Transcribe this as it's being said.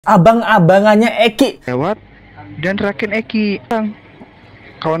abang-abangannya Eki lewat dan rakin Eki,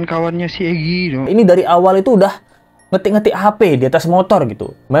 kawan-kawannya si Egi. Ini dari awal itu udah ngetik-ngetik HP di atas motor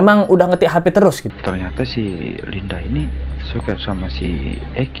gitu. Memang udah ngetik HP terus gitu. Ternyata si Linda ini suka sama si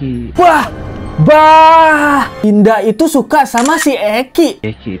Eki. Wah, Linda itu suka sama si Eki.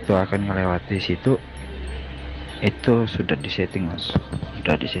 Eki itu akan ngelewati situ. Itu sudah disetting, Mas.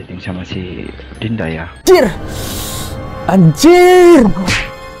 Sudah disetting sama si Linda ya. Anjir.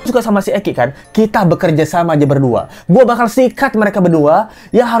 Suka sama si Eki kan, kita bekerja sama aja berdua. Gua bakal sikat mereka berdua.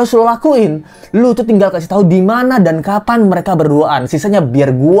 Ya harus lo lakuin. Lu tuh tinggal kasih tahu di mana dan kapan mereka berduaan. Sisanya biar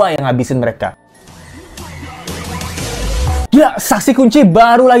gua yang ngabisin mereka. Ya, saksi kunci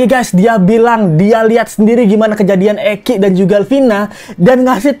baru lagi guys. Dia bilang dia lihat sendiri gimana kejadian Eki dan juga Vina dan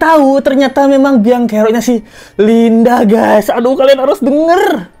ngasih tahu ternyata memang biang keroknya si Linda guys. Aduh, kalian harus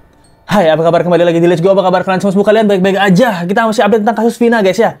denger. Hai, apa kabar? Kembali lagi di Let's Go. Apa kabar kalian semua? Kalian baik-baik aja. Kita masih update tentang kasus Vina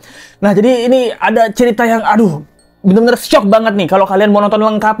guys ya. Nah, jadi ini ada cerita yang bener-bener shock banget nih. Kalau kalian mau nonton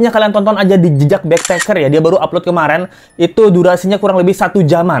lengkapnya, kalian tonton aja di Jejak Backpacker ya. Dia baru upload kemarin. Itu durasinya kurang lebih 1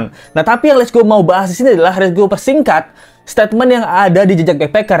 jaman. Nah, tapi yang Let's Go mau bahas di sini adalah Let's Go persingkat statement yang ada di Jejak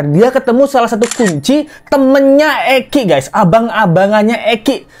Backpacker. Dia ketemu salah satu kunci temennya Eki guys, abang-abangannya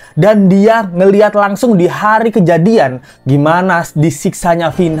Eki, dan dia ngeliat langsung di hari kejadian gimana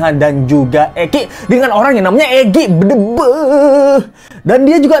disiksanya Vina dan juga Eki dengan orang yang namanya Egi. Dan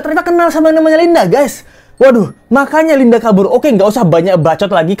dia juga ternyata kenal sama yang namanya Linda guys. Waduh, makanya Linda kabur. Oke, nggak usah banyak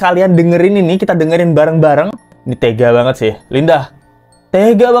bacot lagi, kalian dengerin ini, kita dengerin bareng-bareng. Ini tega banget sih Linda,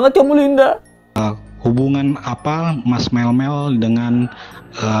 tega banget kamu Linda. Hubungan apa Mas Melmel dengan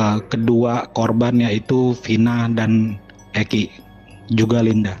kedua korban, yaitu Vina dan Eki, juga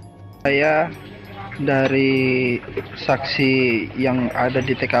Linda? Saya dari saksi yang ada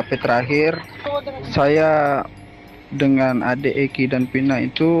di TKP terakhir, saya dengan adik Eki dan Vina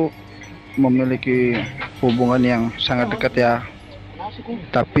itu memiliki hubungan yang sangat dekat ya,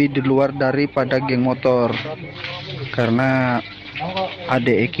 tapi di luar daripada geng motor, karena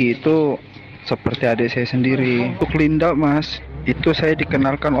adik Eki itu seperti adik saya sendiri. Untuk Linda mas, itu saya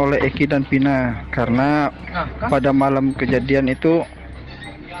dikenalkan oleh Eki dan Vina, karena pada malam kejadian itu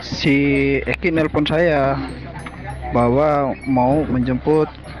si Eki nelpon saya bahwa mau menjemput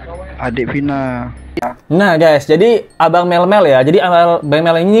adik Vina. Nah guys, jadi Abang Melmel ya. Jadi Abang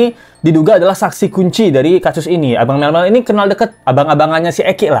Melmel ini diduga adalah saksi kunci dari kasus ini. Abang Melmel ini kenal deket abang-abangannya si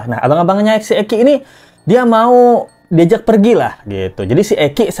Eki lah. Nah, abang-abangannya si Eki ini dia mau diajak pergi lah gitu. Jadi si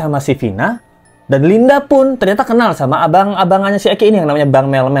Eki sama si Vina dan Linda pun ternyata kenal sama abang-abangannya si Eki ini yang namanya Bang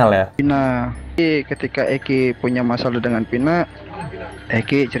Melmel ya. Vina, ketika Eki punya masalah dengan Vina,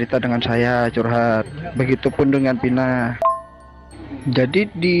 Eki cerita dengan saya, curhat. Begitupun dengan Vina. Jadi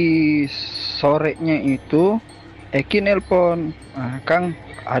di sorenya itu Eki nelpon, Kang,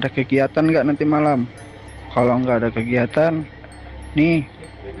 ada kegiatan nggak nanti malam? Kalau nggak ada kegiatan, nih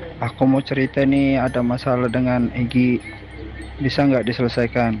aku mau cerita nih, ada masalah dengan Egi, bisa nggak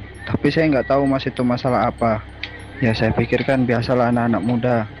diselesaikan? Tapi saya nggak tahu mas itu masalah apa. Ya saya pikirkan biasalah anak-anak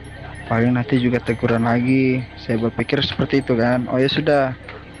muda, paling nanti juga teguran lagi. Saya berpikir seperti itu kan. Oh ya sudah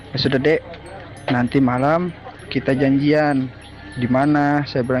dek, nanti malam kita janjian di mana,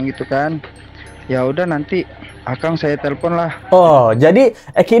 saya bilang gitu kan. Ya udah, nanti Akang saya telepon lah. Oh, jadi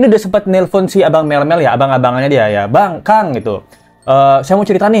Eki ini udah sempat nelpon si Abang Melmel ya, abang-abangannya dia ya. Bang, Kang gitu. Saya mau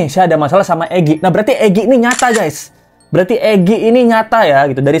cerita nih, saya ada masalah sama Egi. Nah, berarti Egi ini nyata guys. Berarti Egi ini nyata ya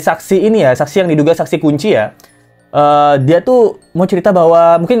gitu. Dari saksi ini ya, saksi yang diduga saksi kunci ya. Dia tuh mau cerita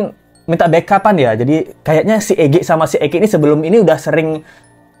bahwa mungkin minta backupan ya. Jadi kayaknya si Egi sama si Eki ini sebelum ini udah sering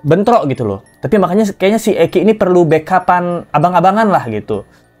bentrok gitu loh. Tapi makanya kayaknya si Eki ini perlu backupan abang-abangan lah gitu.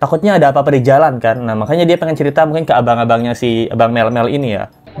 Takutnya ada apa-apa di jalan kan. Nah, makanya dia pengen cerita mungkin ke abang-abangnya si Abang Melmel ini ya.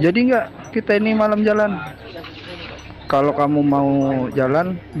 Jadi nggak kita ini malam jalan? Kalau kamu mau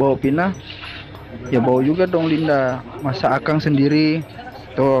jalan bawa Vina, ya bawa juga dong Linda. Masa Akang sendiri?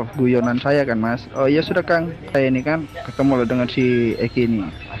 Tuh guyonan saya kan mas. Oh iya sudah Kang, saya ini kan ketemu dengan si Eki ini.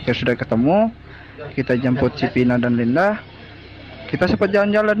 Akhirnya sudah ketemu, kita jemput si Vina dan Linda. Kita sempat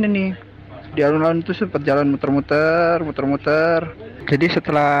jalan-jalan ini. Di alun-alun itu sempat jalan muter-muter. Jadi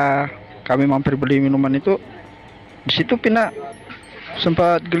setelah kami mampir beli minuman itu, di situ Vina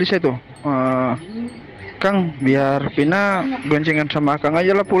sempat gelisah tuh. Kang, biar Vina goncengan sama Kang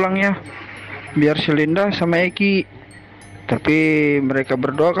aja lah pulangnya, biar si Linda sama Eki. Tapi mereka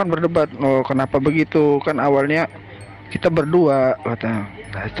berdua kan berdebat, oh kenapa begitu, kan awalnya kita berdua kata.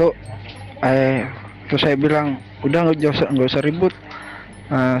 Nah itu terus saya bilang udah nggak usah ribut,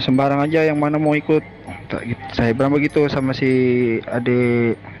 sembarang aja yang mana mau ikut. Saya bilang begitu sama si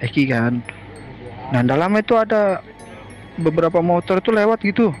adik Eki kan. Nah dalam itu ada beberapa motor tuh lewat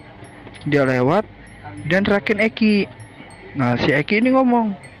gitu. Dia lewat dan rakin Eki. Nah si Eki ini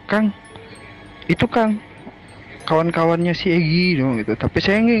ngomong, Kang, itu Kang kawan-kawannya si Egi dong gitu. Tapi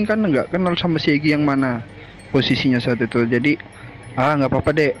saya kan nggak kenal sama si Egi yang mana posisinya saat itu. Jadi nggak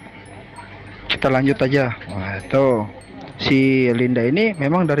apa-apa dek, kita lanjut aja. Wah itu si Linda ini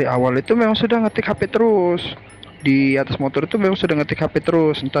memang dari awal itu memang sudah ngetik HP terus di atas motor, itu memang sudah ngetik HP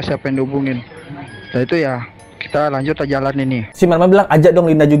terus, entah siapa yang dihubungin. Nah itu ya kita lanjut aja jalan ini. Si Mama bilang ajak dong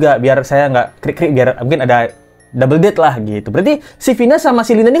Linda juga biar saya nggak krik-krik, biar mungkin ada double date lah gitu. Berarti si Vina sama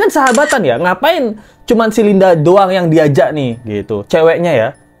si Linda ini kan sahabatan ya? Ngapain cuman si Linda doang yang diajak nih gitu, ceweknya ya?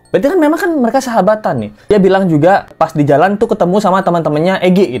 Berarti kan memang kan mereka sahabatan nih. Dia bilang juga pas di jalan tuh ketemu sama teman-temannya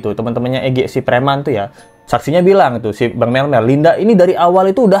Egi gitu, teman-temannya Egi si preman tuh ya. Saksinya bilang tuh si Bang Melmel, Linda ini dari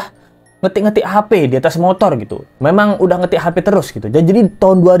awal itu udah ngetik-ngetik HP di atas motor gitu. Memang udah ngetik HP terus gitu. Jadi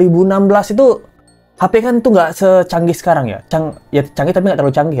tahun 2016 itu HP kan tuh nggak secanggih sekarang ya. Ya canggih tapi nggak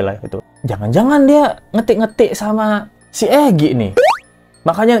terlalu canggih lah gitu. Jangan-jangan dia ngetik-ngetik sama si Egi nih.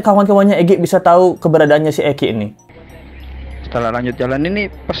 Makanya kawan-kawannya Egi bisa tahu keberadaannya si Egi ini. Setelah lanjut jalan ini,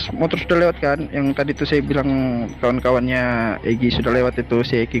 pas motor sudah lewat kan, yang tadi tuh saya bilang kawan-kawannya Egi sudah lewat itu,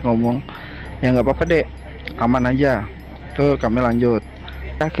 si Egi ngomong, ya nggak apa-apa dek, aman aja. Tuh kami lanjut.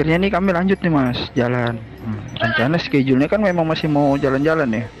 Akhirnya nih kami lanjut nih mas, jalan. Rencana schedule-nya kan memang masih mau jalan-jalan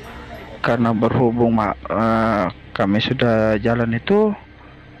ya. Karena berhubung kami sudah jalan itu,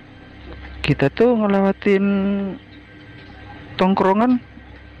 kita tuh ngelewatin tongkrongan,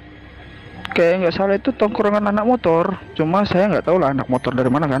 kayak nggak salah itu tongkrongan anak motor. Cuma saya nggak tahu lah anak motor dari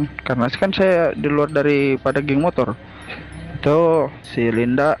mana kan, karena kan saya di luar daripada geng motor. Itu si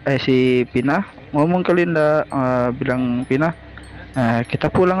Vina ngomong ke Linda, bilang Vina, kita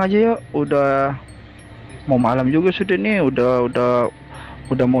pulang aja yuk, udah mau malam juga sudah nih,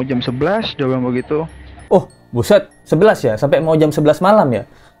 udah mau jam 11, dia bilang begitu. Oh, buset, 11 ya? Sampai mau jam 11 malam ya?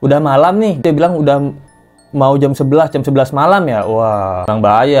 Udah malam nih, dia bilang udah mau jam 11 malam ya? Wah, orang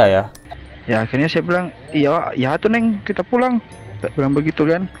bahaya ya. Ya akhirnya saya bilang, iya ya tuh Neng, kita pulang. Saya bilang begitu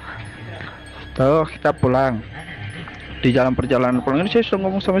kan. Tuh kita pulang. Di jalan perjalanan pulang ini saya sudah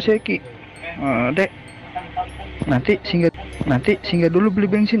ngomong sama si Eki, dek, nanti singgah dulu beli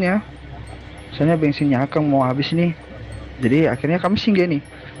bensin ya, soalnya bensinnya Akang mau habis nih. Jadi akhirnya kami singgah nih.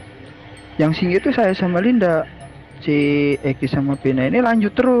 Yang singgah itu saya sama Linda. Si Eki sama Vina ini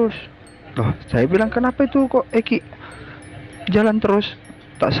lanjut terus. Loh, saya bilang kenapa itu kok Eki jalan terus?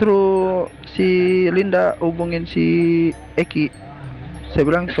 Tak suruh si Linda hubungin si Eki. Saya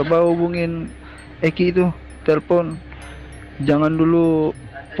bilang coba hubungin Eki itu, telepon. Jangan dulu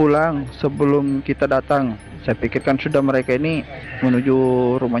pulang sebelum kita datang. Saya pikirkan sudah mereka ini menuju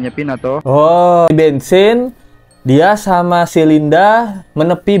rumahnya Vina toh. Oh, bensin. Dia sama si Linda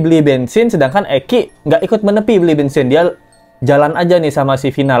menepi beli bensin, sedangkan Eki nggak ikut menepi beli bensin. Dia jalan aja nih sama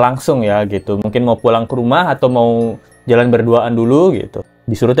si Vina langsung ya gitu. Mungkin mau pulang ke rumah atau mau jalan berduaan dulu gitu.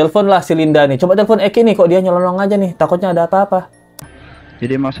 Disuruh telepon lah si Linda nih. Coba telepon Eki nih, kok dia nyelonong aja nih. Takutnya ada apa-apa.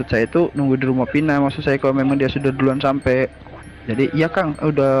 Jadi maksud saya itu nunggu di rumah Vina. Maksud saya kalau memang dia sudah duluan sampai. Jadi iya Kang,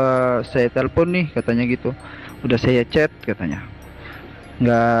 udah saya telepon nih katanya gitu. Udah saya chat katanya.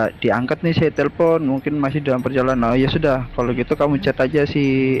 Nggak diangkat nih saya telepon, mungkin masih dalam perjalanan. Oh ya sudah, kalau gitu kamu chat aja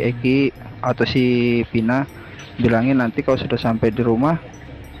si Eki atau si Vina, bilangin nanti kalau sudah sampai di rumah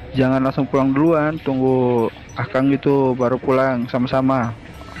jangan langsung pulang duluan, tunggu Akang gitu baru pulang sama-sama.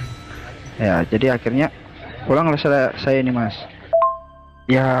 Ya jadi akhirnya pulanglah saya ini mas.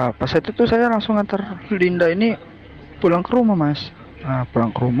 Ya pas itu tuh saya langsung antar Linda ini pulang ke rumah mas. Nah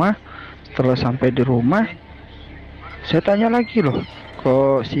pulang ke rumah, setelah sampai di rumah saya tanya lagi loh,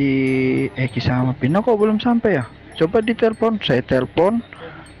 kok si Eki sama Vina kok belum sampai ya? Coba ditelepon. Saya telepon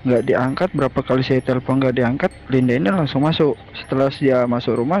nggak diangkat, berapa kali saya telepon nggak diangkat. Linda ini langsung masuk. Setelah dia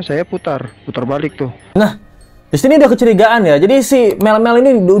masuk rumah saya putar balik tuh. Nah, di sini udah kecurigaan ya. Jadi si Mel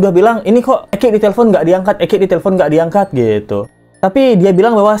ini udah bilang ini kok Eki ditelepon nggak diangkat, Eki ditelepon nggak diangkat gitu. Tapi dia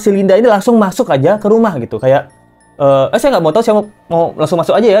bilang bahwa si Linda ini langsung masuk aja ke rumah gitu, kayak saya nggak mau tahu, saya mau langsung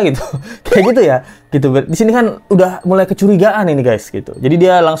masuk aja ya gitu. Kayak gitu ya gitu. Di sini kan udah mulai kecurigaan ini guys gitu. Jadi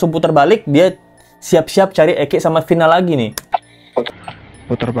dia langsung putar balik, dia siap-siap cari Eki sama Vina lagi nih.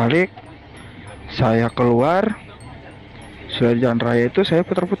 Putar balik, saya keluar, sudah di jalan raya itu saya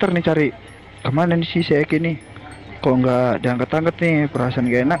putar-putar nih cari kemana nih si Eki nih, kok nggak diangkat-angkat nih, perasaan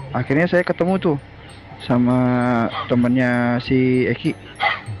gak enak. Akhirnya saya ketemu tuh sama temennya si Eki.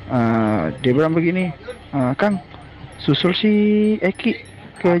 Dia bilang begini, Kang, susul si Eki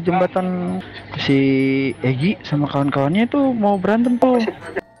ke jembatan. Si Eki sama kawan-kawannya tuh mau berantem tuh.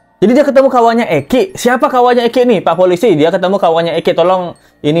 Jadi dia ketemu kawannya Eki. Siapa kawannya Eki nih, Pak Polisi? Dia ketemu kawannya Eki. Tolong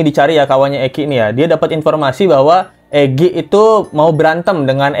ini dicari ya kawannya Eki nih ya. Dia dapat informasi bahwa Egi itu mau berantem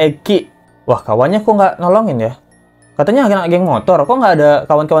dengan Eki. Wah, kawannya kok nggak nolongin ya? Katanya kena geng motor, kok nggak ada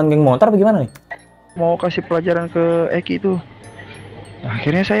kawan-kawan geng motor bagaimana nih? Mau kasih pelajaran ke Eki itu. Nah,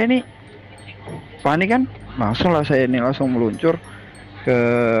 akhirnya saya nih panik kan, langsung meluncur ke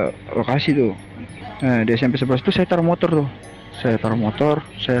lokasi tuh. Nah, di SMP 11 tuh saya taruh motor tuh.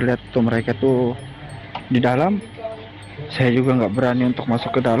 Saya lihat tuh mereka tuh di dalam. Saya juga nggak berani untuk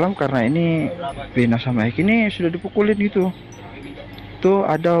masuk ke dalam karena ini Vina sama Eki ini sudah dipukulin gitu. Tuh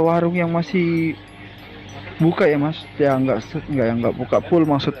ada warung yang masih buka ya mas, ya nggak buka full,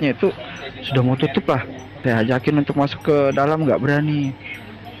 maksudnya itu sudah mau tutup lah. Saya ajakin untuk masuk ke dalam, nggak berani.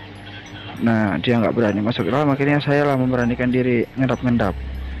 Nah, dia nggak berani masuk ke dalam, akhirnya saya lah memberanikan diri ngendap,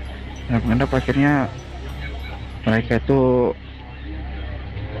 akhirnya mereka itu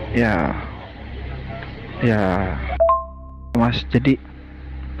ya mas, jadi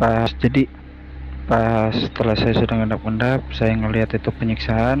pas setelah saya sudah ngendap, saya ngelihat itu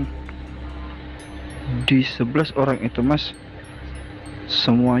penyiksaan di 11 orang itu mas,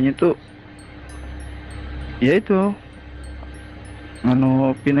 semuanya tuh ya itu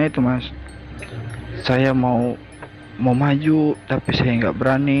Vina itu mas. Saya mau maju tapi saya nggak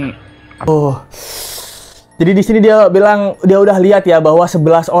berani. Oh, jadi di sini dia bilang dia udah lihat ya bahwa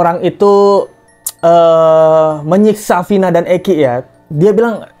 11 orang itu menyiksa Vina dan Eki ya. Dia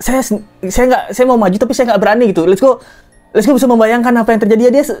bilang saya mau maju tapi saya nggak berani gitu. Let's go bisa membayangkan apa yang terjadi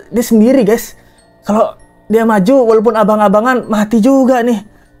ya, dia sendiri guys. Kalau dia maju walaupun abang-abangan mati juga nih.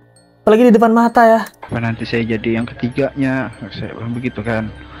 Apalagi di depan mata ya. Nanti saya jadi yang ketiganya, saya bilang begitu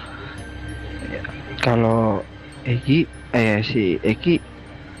kan. Ya, kalau si Eki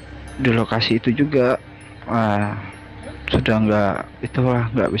di lokasi itu juga sudah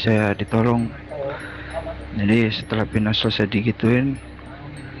nggak bisa ditolong. Jadi setelah Vina selesai digituin,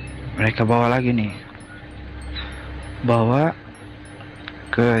 mereka bawa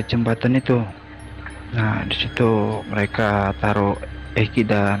ke jembatan itu. Nah, di situ mereka taruh Eki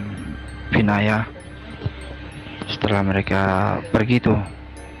dan Vina ya. Setelah mereka pergi tuh,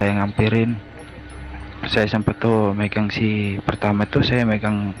 saya ngampirin. Saya sempat tuh megang si pertama tuh, saya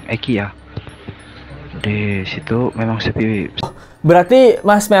megang Eki ya. Di situ memang sepi. Berarti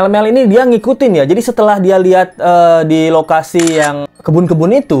Mas Mel ini dia ngikutin ya. Jadi setelah dia lihat di lokasi yang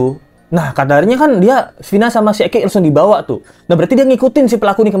kebun-kebun itu, nah kadarnya kan dia Vina sama si Eki langsung dibawa tuh. Nah berarti dia ngikutin si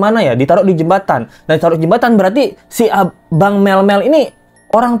pelaku ini kemana ya? Ditaruh di jembatan. Nah ditaruh di jembatan berarti si Bang Mel ini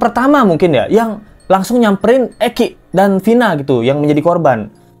orang pertama mungkin ya yang langsung nyamperin Eki dan Vina gitu yang menjadi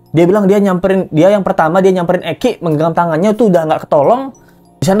korban. Dia bilang dia yang pertama dia nyamperin Eki, menggenggam tangannya tuh udah nggak ketolong.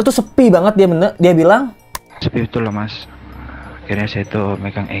 Di sana tuh sepi banget, dia bilang. Sepi betul lah mas. Akhirnya saya tuh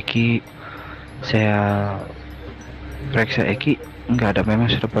megang Eki, saya periksa Eki, nggak ada, memang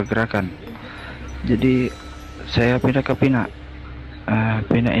sudah pergerakan. Jadi saya pindah ke Vina.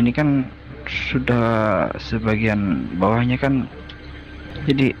 Vina ini kan sudah sebagian bawahnya kan.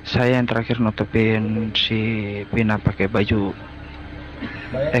 Jadi saya yang terakhir nutupin si Vina pakai baju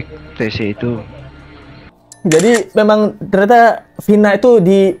TC itu. Jadi memang ternyata Vina itu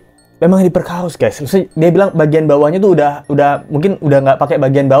memang diperkaos guys. Maksudnya dia bilang bagian bawahnya tuh udah mungkin udah nggak pakai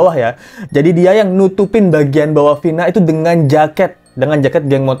bagian bawah ya. Jadi dia yang nutupin bagian bawah Vina itu dengan jaket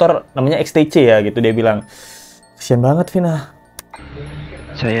geng motor namanya XTC ya gitu, dia bilang. Kasian banget Vina.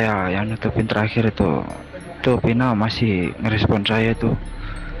 Saya yang nutupin terakhir itu. Tuh Vina masih ngerespon saya tuh.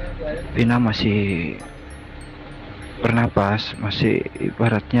 Vina masih bernapas, masih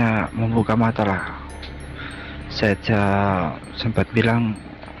ibaratnya membuka mata lah. Saya sempat bilang,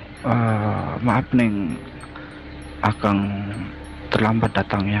 maaf Neng, Akang terlambat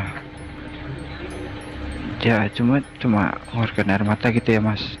datangnya. Ya cuma mengeluarkan air mata gitu ya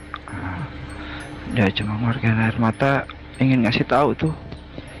mas. Dia cuma mengeluarkan air mata, ingin ngasih tahu tuh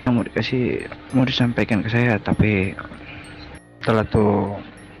yang mau disampaikan ke saya, tapi setelah tuh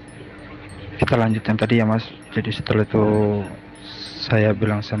kita lanjutkan tadi ya mas. Jadi setelah itu saya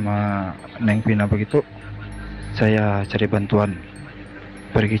bilang sama Neng Vina begitu, saya cari bantuan,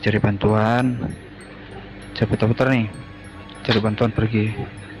 saya putar-putar nih, cari bantuan pergi.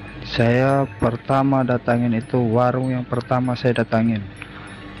 Saya pertama datangin itu warung yang pertama saya datangin,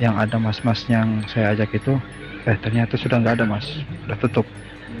 yang ada mas-mas yang saya ajak itu, ternyata sudah nggak ada mas, udah tutup,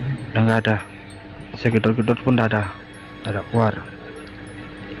 udah nggak ada. Saya gedor-gedor pun udah ada keluar.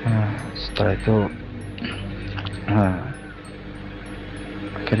 Nah, setelah itu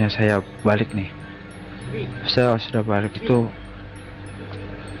akhirnya saya balik nih. Saya sudah balik itu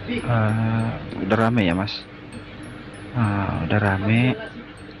udah rame ya mas. Udah rame,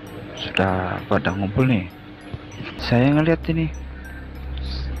 sudah pada ngumpul nih. Saya ngeliat ini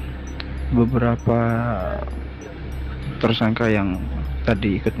beberapa tersangka yang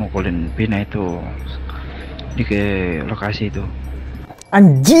tadi ikut mukulin Vina itu di ke lokasi itu.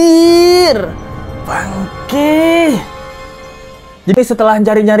 Anjir, bangke. Jadi setelah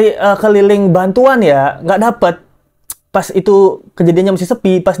cari-cari keliling bantuan ya, nggak dapet. Pas itu kejadiannya masih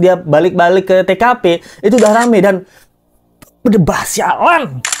sepi, pas dia balik-balik ke TKP, itu udah rame dan berdebah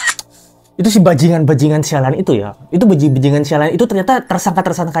sialan. Itu si bajingan-bajingan sialan itu ya. Itu bajingan sialan itu ternyata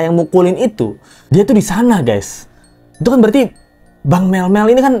tersangka-tersangka yang mukulin itu. Dia tuh di sana, guys. Itu kan berarti Bang Mel-Mel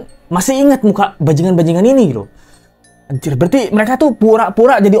ini kan masih ingat muka bajingan-bajingan ini loh. Anjir, berarti mereka tuh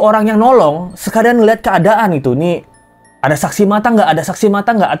pura-pura jadi orang yang nolong, sekadar ngeliat keadaan itu. Nih, ada saksi mata nggak? Ada saksi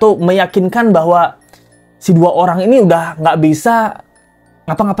mata nggak? Atau meyakinkan bahwa si dua orang ini udah nggak bisa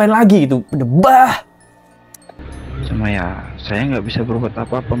ngapa-ngapain lagi gitu. Berdebah. Cuma ya, saya nggak bisa berbuat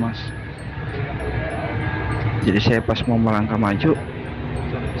apa-apa, Mas. Jadi saya pas mau melangkah maju,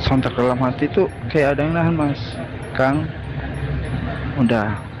 sontak dalam hati tuh kayak ada yang nahan, Mas. Kang,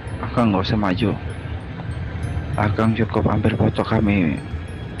 udah, Akang nggak usah maju. Akang cukup ambil foto kami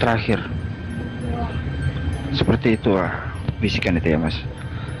terakhir. Seperti itu bisikan itu ya, Mas.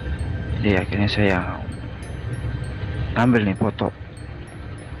 Jadi akhirnya saya ambil nih foto.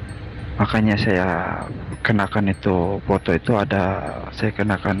 Makanya saya kenakan itu foto itu saya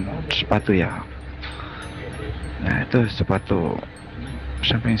kenakan sepatu ya. Nah itu sepatu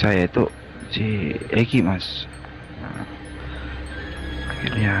samping saya itu si Eki, Mas. Nah,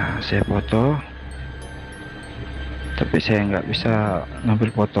 akhirnya saya foto, tapi saya nggak bisa ngambil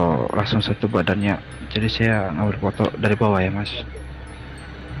foto langsung satu badannya, jadi saya ngambil foto dari bawah ya, Mas.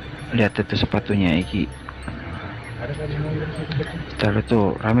 Lihat itu sepatunya Eki. Setelah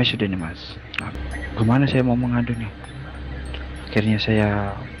itu ramai sudah nih, Mas. Nah, kemana saya mau mengadu nih? Akhirnya saya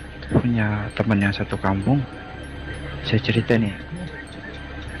punya teman yang satu kampung. Saya cerita nih,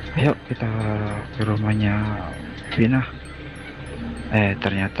 ayo kita ke rumahnya Vina.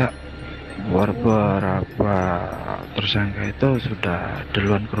 Ternyata beberapa tersangka itu sudah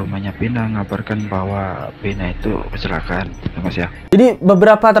duluan ke rumahnya Vina, ngabarkan bahwa Vina itu kecelakaan, Mas ya. Jadi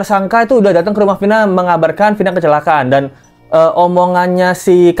Beberapa tersangka itu udah datang ke rumah Vina mengabarkan Vina kecelakaan, dan omongannya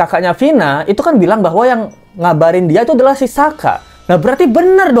si kakaknya Vina itu kan bilang bahwa yang ngabarin dia itu adalah si Saka. Nah berarti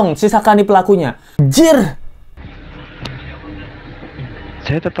bener dong si Saka ini pelakunya. Jir.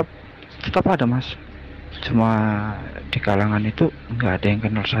 Saya tetap ada, Mas. Cuma di kalangan itu nggak ada yang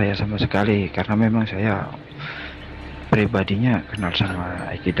kenal saya sama sekali, karena memang saya pribadinya kenal sama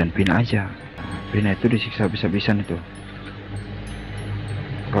Eki dan Vina aja. Vina itu disiksa habis-habisan itu.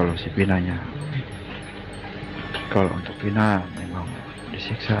 Kalau si Vinanya, kalau untuk Vina memang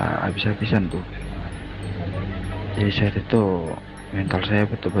disiksa habis-habisan tuh. Jadi saya itu mental saya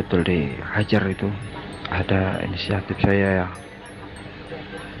betul-betul dihajar itu. Ada inisiatif saya ya.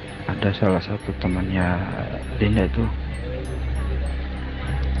 Ada salah satu temannya Linda itu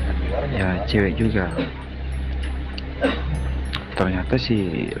ya, cewek juga. Ternyata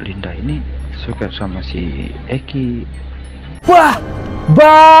si Linda ini suka sama si Eki. Wah,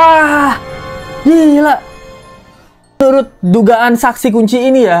 gila. Menurut dugaan saksi kunci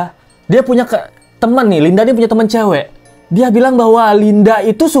ini ya, dia punya teman nih, Linda ini punya teman cewek. Dia bilang bahwa Linda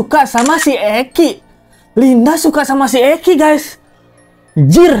itu suka sama si Eki. Linda suka sama si Eki, guys.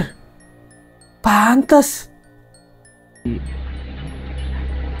 Jir. Pantes.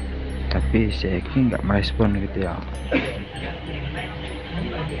 Tapi si Eki nggak merespon gitu ya.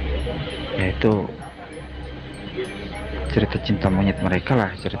 Ya itu cerita cinta monyet mereka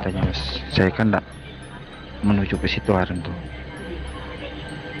lah ceritanya, Mas. Saya kan nggak menuju ke situ hari itu.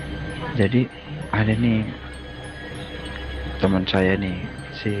 Jadi ada nih teman saya nih,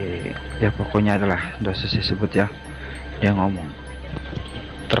 ya pokoknya adalah nggak usah saya sebut ya. Dia ngomong,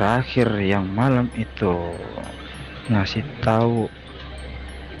 terakhir yang malam itu ngasih tahu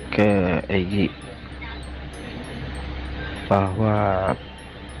ke PEGI bahwa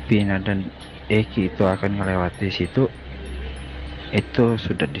Vina dan Eki itu akan ngelewati situ, itu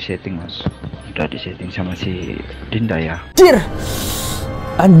sudah disetting, Mas. Sudah disetting sama si Dinda ya.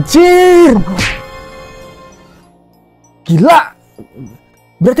 Anjir, gila.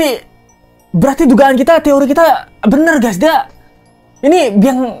 Berarti dugaan kita, teori kita benar, guys. Ini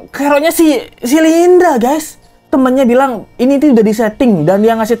yang keroknya si Linda, guys. Temennya bilang ini tuh udah disetting, dan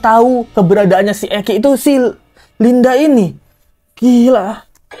yang ngasih tahu keberadaannya si Eki itu si Linda ini. Gila.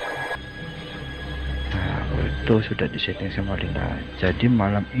 Nah, itu sudah disetting sama Linda. Jadi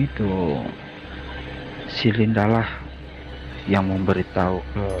malam itu si Linda lah yang memberitahu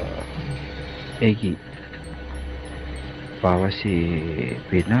ke Eki bahwa si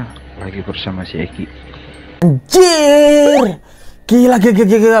Vina lagi bersama si Eki. Anjir. Gila,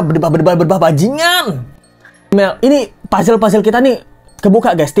 berdebat bajingan. Mel, ini puzzle-puzzle kita nih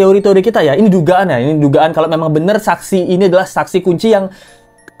kebuka guys, teori-teori kita ya. Ini dugaan ya, ini dugaan kalau memang bener saksi ini adalah saksi kunci yang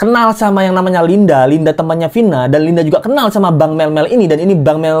kenal sama yang namanya Linda, Linda temannya Vina, dan Linda juga kenal sama Bang Mel-Mel ini, dan ini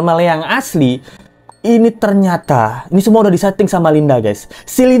Bang Mel-Mel yang asli. Ini ternyata, ini semua udah disetting sama Linda guys.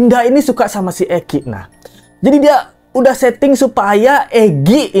 Si Linda ini suka sama si Eki. Nah, jadi dia udah setting supaya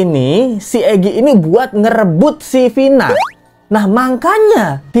si Egi ini buat ngerebut si Vina. Nah,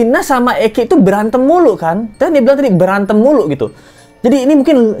 makanya Vina sama Eki itu berantem mulu kan. Dan dia bilang tadi berantem mulu gitu. Jadi ini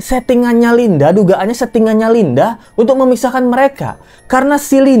mungkin settingannya Linda, dugaannya settingannya Linda untuk memisahkan mereka. Karena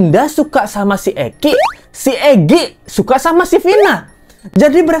si Linda suka sama si Eki, si Egi suka sama si Vina.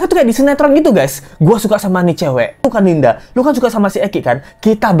 Jadi mereka tuh kayak di sinetron gitu guys. Gua suka sama nih cewek, lu kan Linda, lu kan suka sama si Eki kan.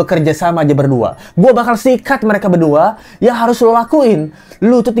 Kita bekerja sama aja berdua. Gua bakal sikat mereka berdua. Yang harus lo lakuin,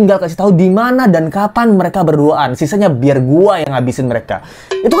 lu tuh tinggal kasih tahu di mana dan kapan mereka berduaan. Sisanya biar gua yang ngabisin mereka.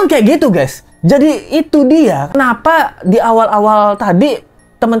 Itu kan kayak gitu guys. Jadi itu dia kenapa di awal-awal tadi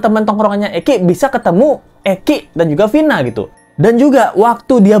teman-teman tongkrongannya Eki bisa ketemu Eki dan juga Vina gitu. Dan juga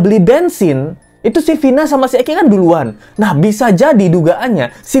waktu dia beli bensin, itu si Vina sama si Eki kan duluan. Nah, bisa jadi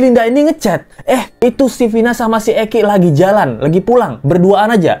dugaannya si Linda ini ngechat, itu si Vina sama si Eki lagi jalan, lagi pulang,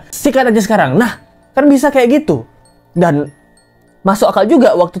 berduaan aja. Sikat aja sekarang. Nah, kan bisa kayak gitu. Dan masuk akal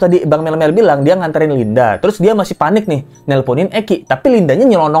juga waktu tadi Bang Mel-Mel bilang dia nganterin Linda. Terus dia masih panik nih, nelponin Eki. Tapi Lindanya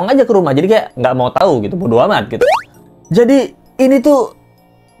nyelonong aja ke rumah. Jadi kayak nggak mau tahu gitu, bodo amat gitu. Jadi ini tuh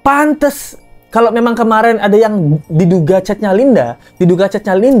pantes. Kalau memang kemarin ada yang diduga chatnya Linda,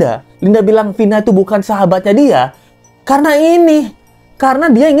 Linda bilang Vina itu bukan sahabatnya dia. Karena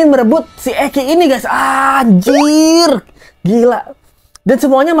dia ingin merebut si Eki ini guys. Anjir, gila. Dan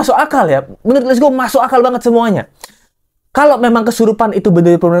semuanya masuk akal ya. Menurut Let's Go masuk akal banget semuanya. Kalau memang kesurupan itu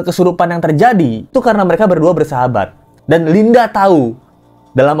benar-benar kesurupan yang terjadi, itu karena mereka berdua bersahabat. Dan Linda tahu,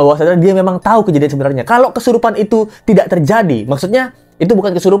 dalam bawah sadar dia memang tahu kejadian sebenarnya. Kalau kesurupan itu tidak terjadi, maksudnya itu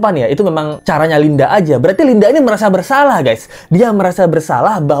bukan kesurupan ya, itu memang caranya Linda aja. Berarti Linda ini merasa bersalah guys. Dia merasa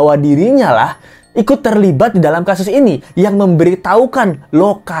bersalah bahwa dirinya lah ikut terlibat di dalam kasus ini, yang memberitahukan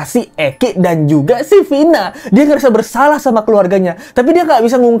lokasi Eki dan juga si Vina. Dia ngerasa bersalah sama keluarganya, tapi dia nggak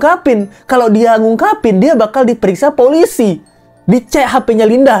bisa ngungkapin. Kalau dia ngungkapin, dia bakal diperiksa polisi. Dicek HP-nya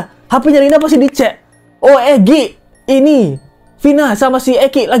Linda. HP-nya Linda pasti dicek. Oh, Egi, ini Vina sama si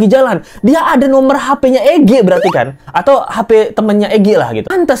Eki lagi jalan. Dia ada nomor HP-nya Egi berarti kan? Atau HP temennya Egi lah gitu.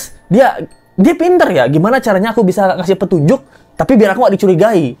 Pantes, dia pinter ya. Gimana caranya aku bisa ngasih petunjuk, tapi biar aku gak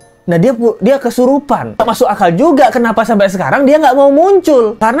dicurigai. Nah, dia kesurupan. Masuk akal juga kenapa sampai sekarang dia nggak mau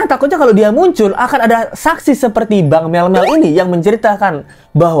muncul. Karena takutnya kalau dia muncul, akan ada saksi seperti Bang Mel-Mel ini yang menceritakan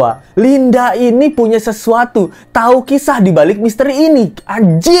bahwa Linda ini punya sesuatu, tahu kisah di balik misteri ini.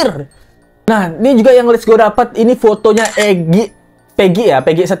 Anjir! Nah, ini juga yang Let's Go dapat, ini fotonya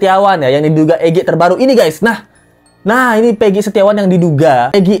PEGI Setiawan ya, yang diduga Egi terbaru ini guys. Nah ini PEGI Setiawan yang diduga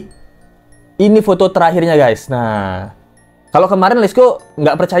Egi. Ini foto terakhirnya guys. Nah, kalau kemarin Let's Go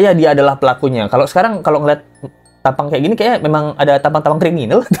nggak percaya dia adalah pelakunya. Kalau sekarang kalau ngeliat tampang kayak gini, kayak memang ada tampang-tampang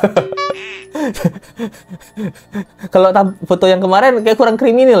kriminal. Kalau foto yang kemarin kayak kurang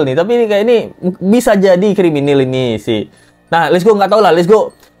kriminal nih, tapi ini kayak ini bisa jadi kriminal ini sih. Nah, Let's Go nggak tahu lah, Let's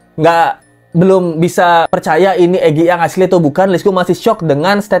Go belum bisa percaya ini Egi yang asli atau bukan. Let's Go masih shock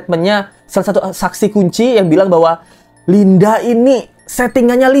dengan statementnya salah satu saksi kunci yang bilang bahwa Linda ini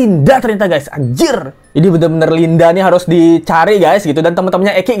settingannya Linda ternyata guys. Anjir, ini bener-bener Linda nih harus dicari guys gitu. Dan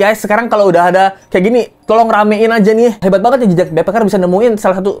teman-temannya Eki guys, sekarang kalau udah ada kayak gini, tolong ramein aja nih. Hebat banget ya jejak BPK bisa nemuin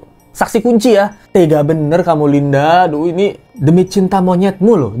salah satu saksi kunci ya. Tega bener kamu Linda. Aduh, ini demi cinta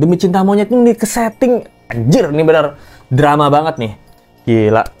monyetmu loh. Demi cinta monyetmu nih kesetting. Anjir, ini bener drama banget nih.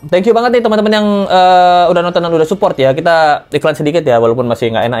 Gila. Thank you banget nih teman-teman yang udah nonton dan udah support ya. Kita iklan sedikit ya, walaupun masih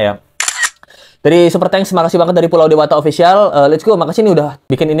nggak enak ya. Dari Super Thanks, makasih banget dari Pulau Dewata Official. Let's Go, makasih nih udah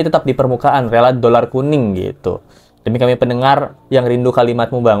bikin ini tetap di permukaan, rela dolar kuning gitu. Demi kami pendengar yang rindu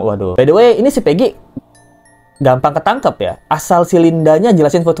kalimatmu bang. Waduh. By the way, ini si PEGI gampang ketangkep ya. Asal si Lindanya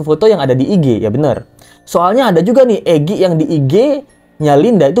jelasin foto-foto yang ada di IG, ya bener. Soalnya ada juga nih, Egi yang di IG-nya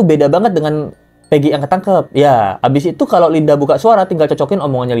Linda itu beda banget dengan PEGI yang ketangkep. Ya, abis itu kalau Linda buka suara, tinggal cocokin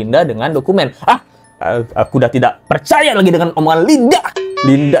omongannya Linda dengan dokumen. Aku udah tidak percaya lagi dengan omongan Linda.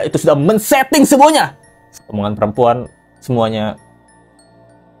 Linda itu sudah men-setting semuanya. Omongan perempuan semuanya.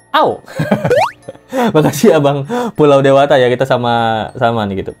 Au. Makasih ya Bang Pulau Dewata ya, kita sama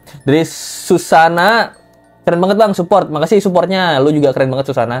nih gitu. Dari Susana, keren banget Bang support. Makasih supportnya. Lu juga keren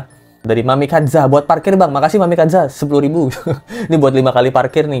banget Susana. Dari Mami Kadza, buat parkir Bang. Makasih Mami Kadza, 10.000. Ini buat 5 kali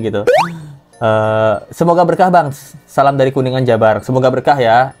parkir nih gitu. Semoga berkah Bang. Salam dari Kuningan Jabar. Semoga berkah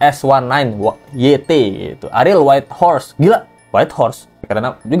ya. S19YT gitu. Ariel White Horse. Gila. White Horse,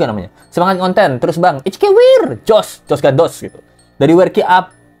 karena juga namanya. Semangat konten, terus bang. Ichkewir, jos gados gitu. Dari Werki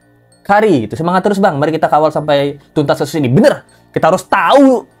Up Kari, gitu. Semangat terus bang. Mari kita kawal sampai tuntas kasus ini. Bener, kita harus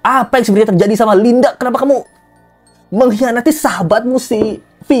tahu apa yang sebenarnya terjadi sama Linda. Kenapa kamu mengkhianati sahabatmu si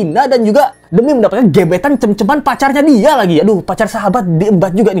Vina dan juga demi mendapatkan gebetan cem-ceman pacarnya dia lagi. Aduh, pacar sahabat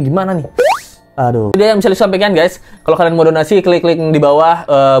diembat juga nih, gimana nih? Aduh. Itu yang bisa disampaikan guys. Kalau kalian mau donasi, klik link di bawah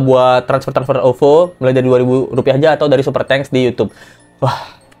buat transfer OVO mulai dari Rp2.000 aja atau dari Super Thanks di YouTube.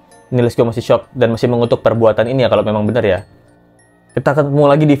 Wah, ini Let's Go masih shock dan masih mengutuk perbuatan ini ya kalau memang benar ya. Kita ketemu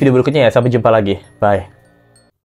lagi di video berikutnya ya. Sampai jumpa lagi. Bye.